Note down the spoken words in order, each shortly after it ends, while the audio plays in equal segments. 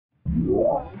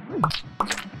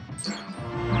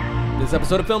This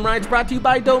episode of Film Riot is brought to you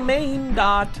by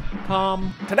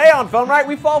Domain.com. Today on Film Riot,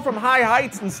 we fall from high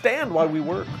heights and stand while we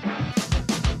work.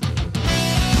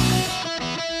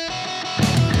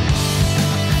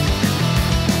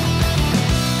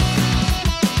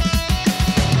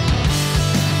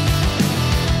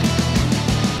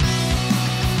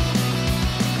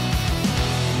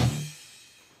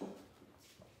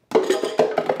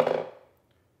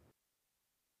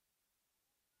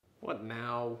 What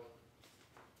now?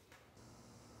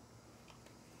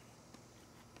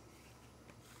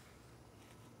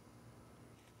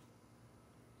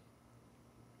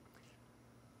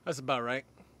 That's about right.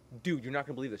 Dude, you're not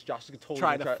gonna believe this. Josh is totally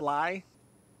Try to fly?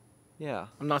 Yeah.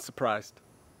 I'm not surprised.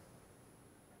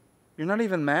 You're not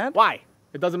even mad? Why?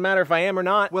 It doesn't matter if I am or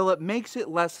not. Well, it makes it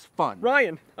less fun.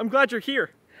 Ryan, I'm glad you're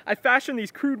here. I fashioned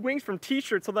these crude wings from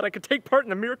t-shirts so that I could take part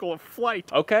in the miracle of flight.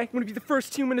 Okay. I'm gonna be the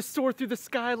first human to soar through the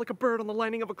sky like a bird on the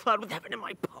lining of a cloud with heaven in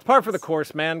my palms. Par for the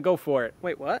course, man. Go for it.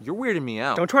 Wait, what? You're weirding me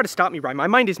out. Don't try to stop me, Ryan. My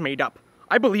mind is made up.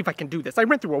 I believe I can do this. I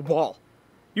ran through a wall.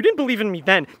 You didn't believe in me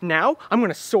then. Now, I'm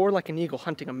gonna soar like an eagle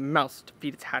hunting a mouse to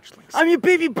feed its hatchlings. I'm your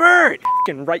baby bird!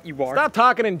 F***ing right you are. Stop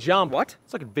talking and jump. What?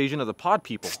 It's like Invasion of the Pod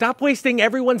people. Stop wasting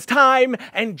everyone's time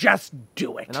and just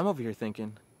do it. And I'm over here thinking,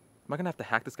 am I gonna have to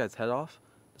hack this guy's head off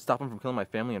to stop him from killing my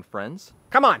family and friends?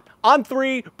 Come on. On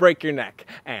 3, break your neck.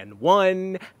 And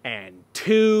 1, and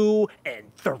 2,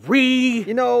 and 3.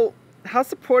 You know, how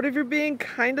supportive you're being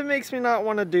kinda makes me not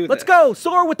want to do this. Let's go.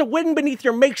 Soar with the wind beneath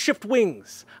your makeshift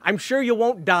wings. I'm sure you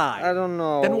won't die. I don't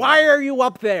know. Then why are you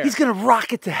up there? He's gonna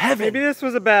rocket to heaven! Maybe this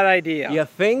was a bad idea. You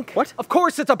think? What? Of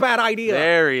course it's a bad idea.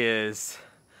 There he is.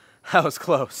 That was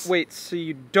close. Wait, so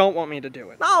you don't want me to do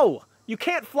it? No, you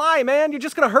can't fly, man. You're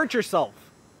just gonna hurt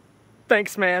yourself.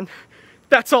 Thanks, man.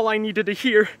 That's all I needed to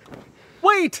hear.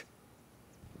 Wait!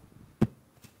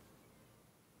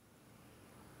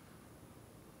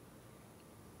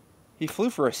 He flew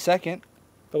for a second.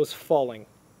 That was falling.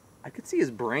 I could see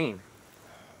his brain.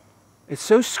 It's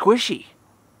so squishy.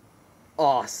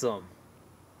 Awesome.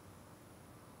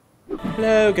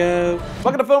 Logo.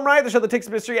 Welcome to Film Riot, the show that takes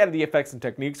the mystery out of the effects and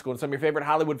techniques, going some of your favorite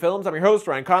Hollywood films. I'm your host,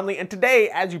 Ryan Conley, and today,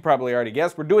 as you probably already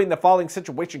guessed, we're doing the falling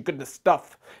situation goodness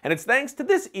stuff. And it's thanks to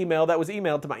this email that was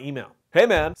emailed to my email. Hey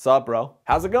man, sup bro?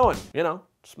 How's it going? You know,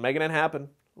 just making it happen.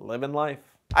 Living life.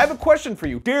 I have a question for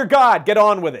you. Dear God, get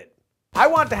on with it. I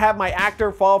want to have my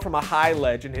actor fall from a high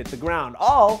ledge and hit the ground,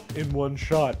 all in one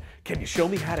shot. Can you show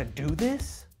me how to do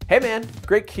this? Hey man,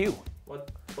 great cue.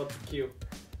 What's cute?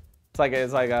 It's like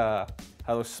how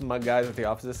those smug guys at the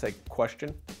offices say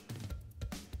question.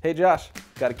 Hey Josh,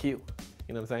 got a cue.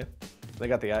 You know what I'm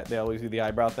saying? They always do the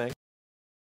eyebrow thing.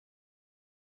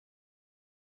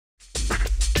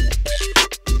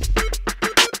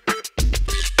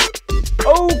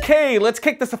 Okay, let's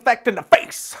kick this effect in the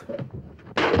face.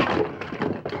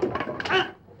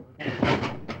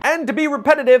 And to be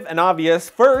repetitive and obvious,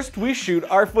 first we shoot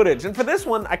our footage. And for this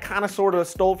one, I kind of sort of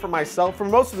stole from myself. For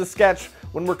most of the sketch,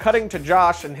 when we're cutting to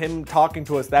Josh and him talking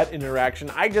to us, that interaction,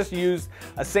 I just used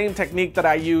a same technique that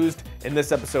I used in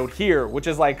this episode here, which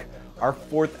is like our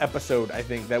 4th episode, I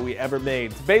think, that we ever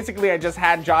made. So basically, I just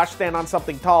had Josh stand on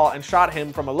something tall and shot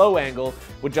him from a low angle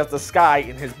with just the sky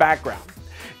in his background.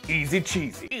 Easy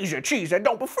cheesy. Easy cheesy,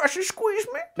 don't be fresh and squeeze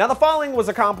me. Now the falling was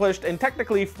accomplished in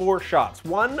technically 4 shots.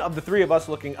 One of the 3 of us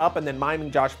looking up and then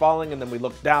miming Josh falling, and then we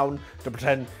looked down to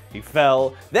pretend he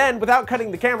fell. Then, without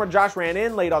cutting the camera, Josh ran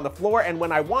in, laid on the floor, and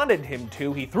when I wanted him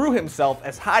to, he threw himself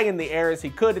as high in the air as he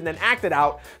could and then acted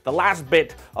out the last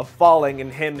bit of falling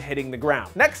and him hitting the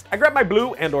ground. Next, I grabbed my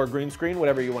blue and or green screen,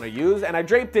 whatever you want to use, and I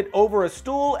draped it over a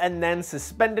stool and then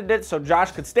suspended it so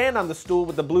Josh could stand on the stool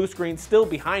with the blue screen still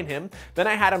behind him. Then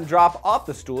I had him drop off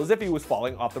the stool as if he was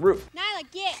falling off the roof. Nyla,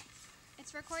 get!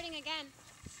 It's recording again.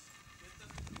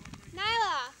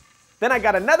 Nyla! Then I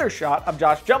got another shot of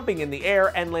Josh jumping in the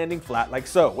air and landing flat like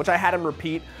so, which I had him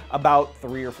repeat about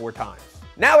 3 or 4 times.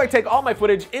 Now I take all my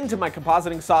footage into my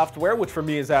compositing software, which for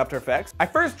me is After Effects. I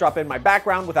first drop in my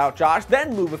background without Josh,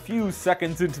 then move a few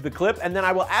seconds into the clip, and then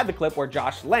I will add the clip where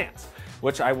Josh lands,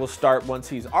 which I will start once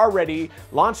he's already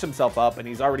launched himself up and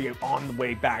he's already on the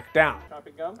way back down.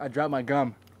 I dropped my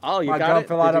gum. Oh, you my got gum it?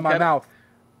 fell out of my mouth.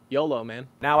 YOLO, man.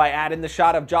 Now I add in the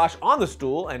shot of Josh on the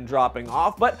stool and dropping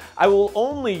off, but I will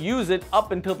only use it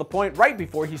up until the point right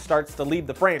before he starts to leave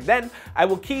the frame. Then I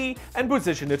will key and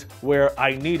position it where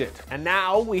I need it. And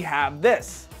now we have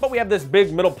this. But we have this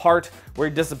big middle part where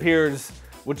it disappears,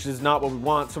 which is not what we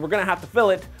want, so we're gonna have to fill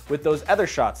it with those other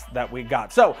shots that we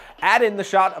got. So add in the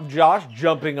shot of Josh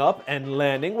jumping up and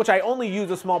landing, which I only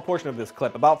use a small portion of this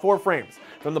clip, about 4 frames,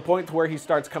 from the point where he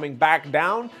starts coming back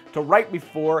down to right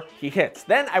before he hits.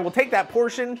 Then I will take that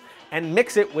portion and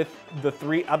mix it with the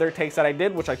 3 other takes that I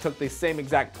did, which I took the same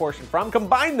exact portion from,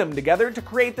 combine them together to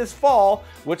create this fall,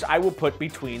 which I will put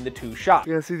between the 2 shots.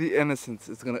 You're gonna see the innocence.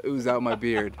 It's gonna ooze out my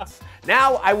beard.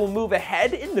 Now I will move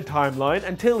ahead in the timeline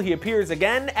until he appears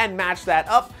again and match that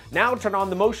up. Now turn on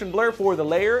the motion blur for the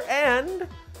layer and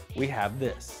we have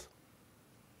this.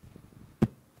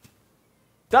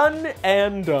 Done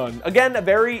and done. Again, a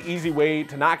very easy way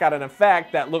to knock out an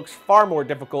effect that looks far more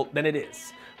difficult than it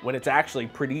is, when it's actually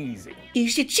pretty easy.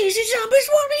 These cheesy zombies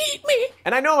want to eat me!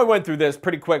 And I know I went through this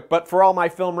pretty quick, but for all my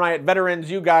FilmRiot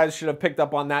veterans, you guys should have picked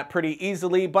up on that pretty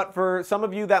easily. But for some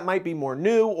of you that might be more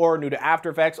new or new to After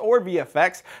Effects or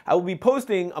VFX, I will be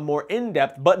posting a more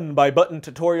in-depth button-by-button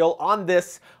tutorial on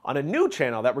this on a new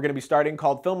channel that we're going to be starting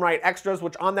called FilmRiot Extras,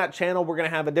 which on that channel we're going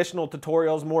to have additional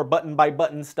tutorials, more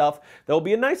button-by-button stuff. That will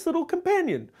be a nice little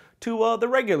companion to the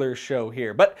regular show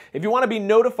here. But if you want to be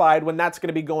notified when that's going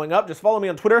to be going up, just follow me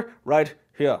on Twitter right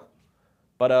here.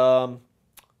 But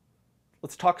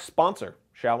let's talk sponsor,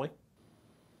 shall we?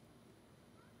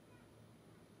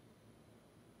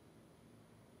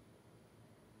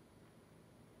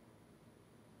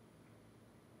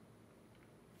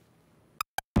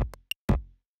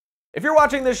 If you're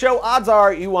watching this show, odds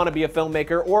are you want to be a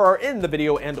filmmaker or are in the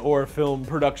video and or film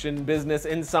production business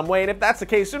in some way. And if that's the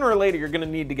case, sooner or later, you're going to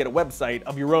need to get a website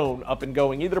of your own up and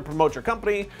going, either to promote your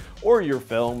company or your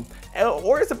film,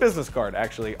 or as a business card,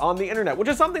 actually, on the internet, which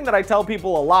is something that I tell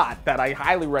people a lot that I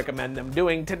highly recommend them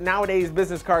doing. Nowadays,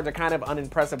 business cards are kind of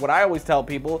unimpressive. What I always tell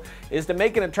people is to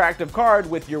make an attractive card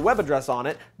with your web address on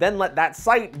it, then let that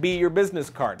site be your business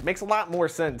card. Makes a lot more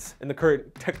sense in the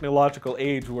current technological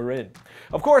age we're in.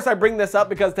 Of course, I bring this up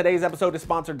because today's episode is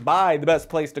sponsored by the best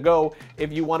place to go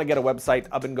if you want to get a website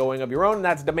up and going of your own, and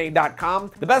that's domain.com.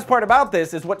 The best part about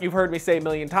this is what you've heard me say a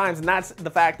million times, and that's the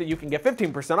fact that you can get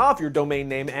 15% off your domain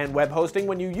name and web hosting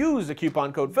when you use the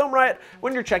coupon code FilmRiot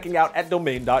when you're checking out at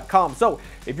domain.com. So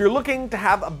if you're looking to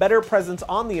have a better presence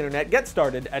on the internet, get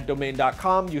started at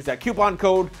domain.com, use that coupon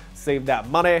code, save that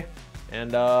money,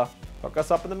 and hook us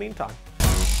up in the meantime.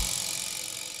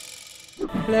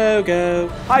 Logo.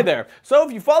 Hi there. So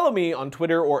if you follow me on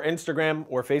Twitter or Instagram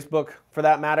or Facebook for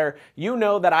that matter, you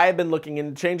know that I have been looking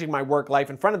into changing my work life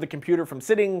in front of the computer from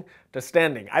sitting to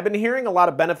standing. I've been hearing a lot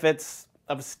of benefits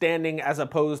of standing as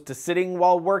opposed to sitting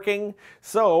while working,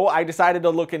 so I decided to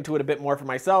look into it a bit more for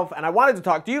myself, and I wanted to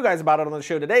talk to you guys about it on the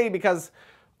show today because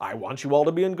I want you all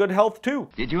to be in good health too.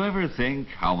 Did you ever think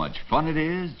how much fun it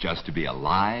is just to be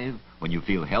alive when you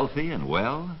feel healthy and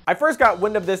well? I first got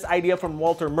wind of this idea from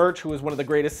Walter Murch, who is one of the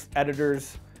greatest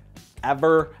editors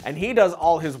ever, and he does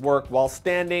all his work while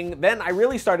standing. Then I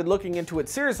really started looking into it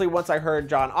seriously once I heard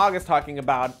John August talking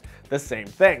about the same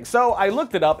thing. So I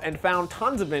looked it up and found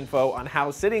tons of info on how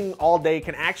sitting all day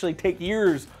can actually take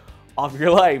years off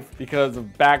your life because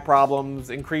of back problems,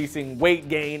 increasing weight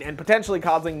gain, and potentially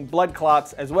causing blood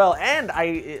clots as well. And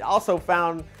I also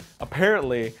found,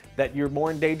 apparently, that you're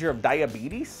more in danger of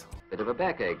diabetes. Bit of a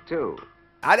backache, too.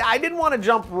 I didn't want to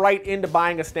jump right into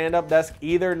buying a stand-up desk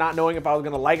either, not knowing if I was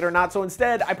going to like it or not, so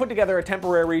instead I put together a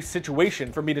temporary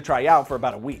situation for me to try out for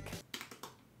about a week.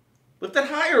 Lift it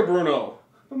higher, Bruno.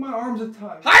 But my arms are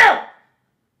tight. Higher!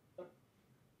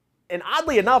 And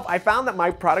oddly enough, I found that my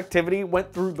productivity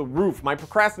went through the roof. My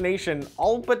procrastination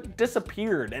all but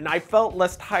disappeared, and I felt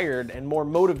less tired and more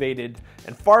motivated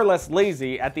and far less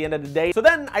lazy at the end of the day. So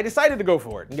then I decided to go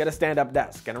for it and get a stand-up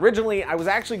desk. And originally I was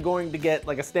actually going to get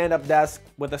like a stand-up desk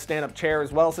with a stand-up chair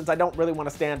as well, since I don't really want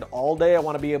to stand all day. I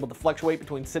want to be able to fluctuate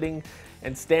between sitting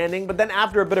and standing. But then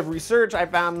after a bit of research, I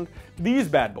found these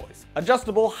bad boys,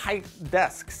 adjustable height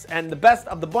desks. And the best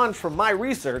of the bunch from my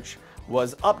research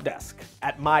was Updesk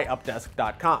at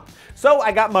myupdesk.com. So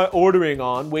I got my ordering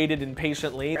on, waited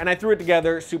impatiently, and I threw it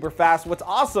together super fast. What's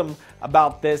awesome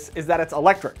about this is that it's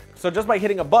electric. So just by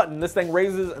hitting a button, this thing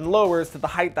raises and lowers to the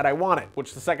height that I want it,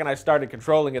 which the second I started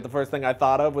controlling it, the first thing I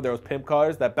thought of were those pimp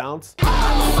cars that bounce.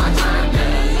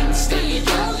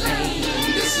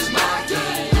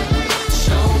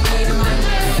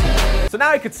 So now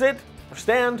I could sit or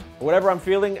stand, or whatever I'm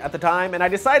feeling at the time, and I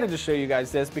decided to show you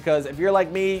guys this because if you're like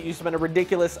me, you spend a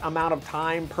ridiculous amount of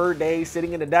time per day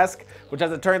sitting at a desk, which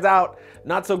as it turns out,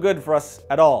 not so good for us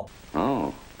at all.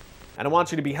 Oh. And I want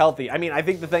you to be healthy. I mean, I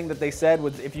think the thing that they said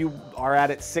was if you are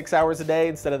at it 6 hours a day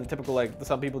instead of the typical, like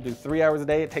some people do 3 hours a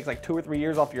day, it takes like 2 or 3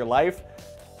 years off your life.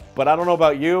 But I don't know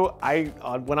about you,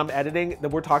 when I'm editing, then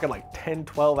we're talking like 10,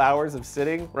 12 hours of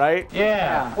sitting, right?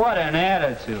 Yeah, what an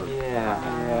attitude.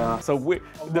 Yeah. So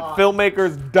the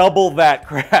filmmakers double that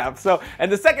crap. So,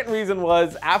 and the second reason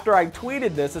was after I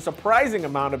tweeted this, a surprising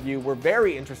amount of you were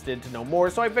very interested to know more.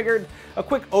 So I figured a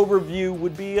quick overview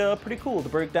would be pretty cool to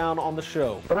break down on the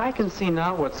show. But I can see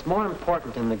now what's more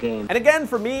important in the game. And again,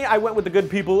 for me, I went with the good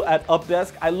people at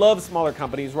Updesk. I love smaller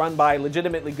companies run by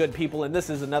legitimately good people, and this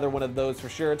is another one of those for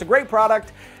sure. It's a great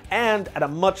product and at a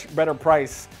much better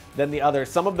price than the others.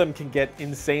 Some of them can get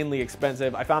insanely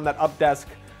expensive. I found that Updesk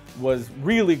was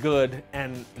really good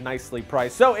and nicely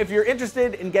priced. So if you're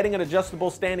interested in getting an adjustable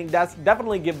standing desk,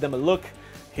 definitely give them a look.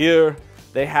 Here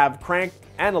they have crank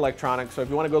and electronic, so if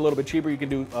you want to go a little bit cheaper, you can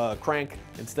do crank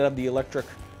instead of the electric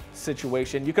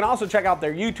situation. You can also check out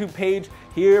their YouTube page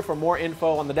here for more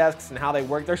info on the desks and how they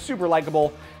work. They're super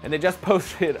likable, and they just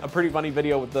posted a pretty funny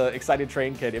video with the excited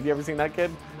train kid. Have you ever seen that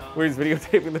kid? No. Where he's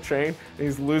videotaping the train and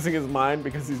he's losing his mind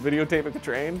because he's videotaping the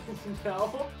train?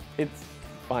 No.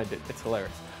 Find it. It's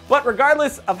hilarious. But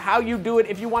regardless of how you do it,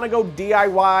 if you want to go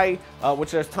DIY,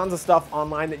 which there's tons of stuff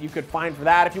online that you could find for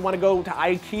that, if you want to go to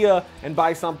IKEA and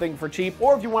buy something for cheap,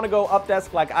 or if you want to go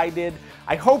Updesk like I did,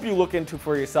 I hope you look into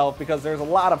for yourself because there's a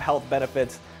lot of health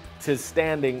benefits to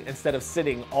standing instead of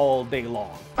sitting all day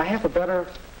long. I have a better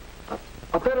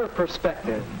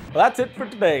perspective. Well, that's it for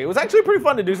today. It was actually pretty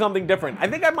fun to do something different. I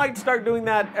think I might start doing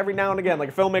that every now and again, like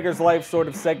a filmmaker's life sort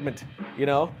of segment, you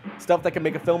know? Stuff that can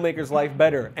make a filmmaker's life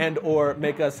better and or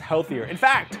make us healthier. In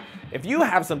fact, if you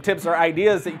have some tips or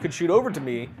ideas that you could shoot over to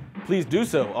me, please do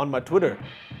so on my Twitter,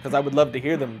 because I would love to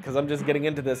hear them, because I'm just getting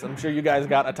into this. I'm sure you guys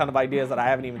got a ton of ideas that I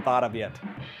haven't even thought of yet.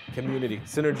 Community,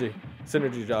 synergy,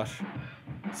 Josh.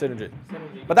 Synergy.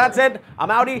 But that's it. I'm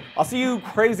outie. I'll see you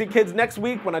crazy kids next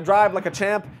week when I drive like a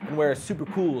champ and wear a super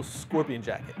cool scorpion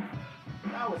jacket.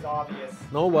 That was obvious.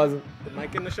 No, it wasn't. The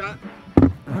mic in the shot?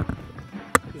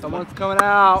 Someone's coming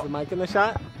out. Is the mic in the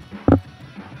shot? It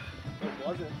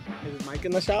wasn't. Is the mic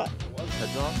in the shot? It wasn't.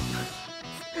 Heads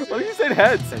off? What did you say?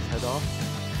 Heads? Says head off?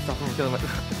 Stop from killing my...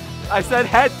 I said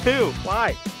head too.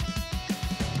 Why?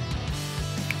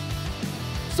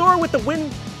 Soar with the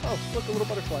wind. Oh, look, a little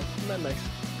butterfly. Isn't that nice?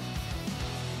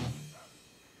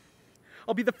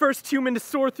 I'll be the first human to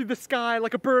soar through the sky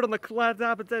like a bird on the cloud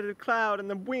and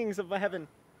the wings of the heaven.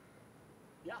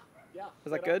 Yeah.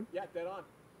 Was that good? Yeah, dead on.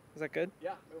 Was that good?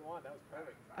 Yeah, move on. That was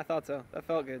perfect. I thought so. That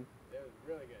felt good. It was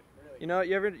really good. Really good. You know,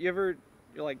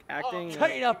 you're like acting.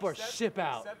 Tighten up or ship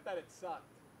out. Except that it sucked.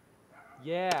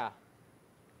 Yeah.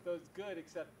 So it's good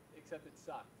except it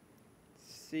sucked.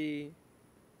 See.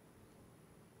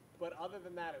 But other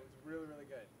than that, it was really, really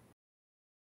good.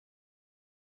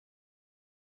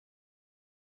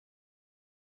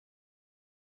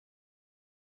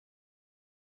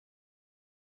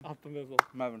 Optimism.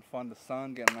 I'm having fun. The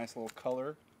sun, getting a nice little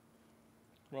color.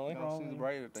 Really? You know, see the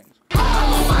brighter things.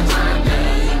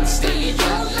 Stay in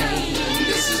your lane.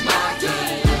 This is my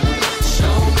game.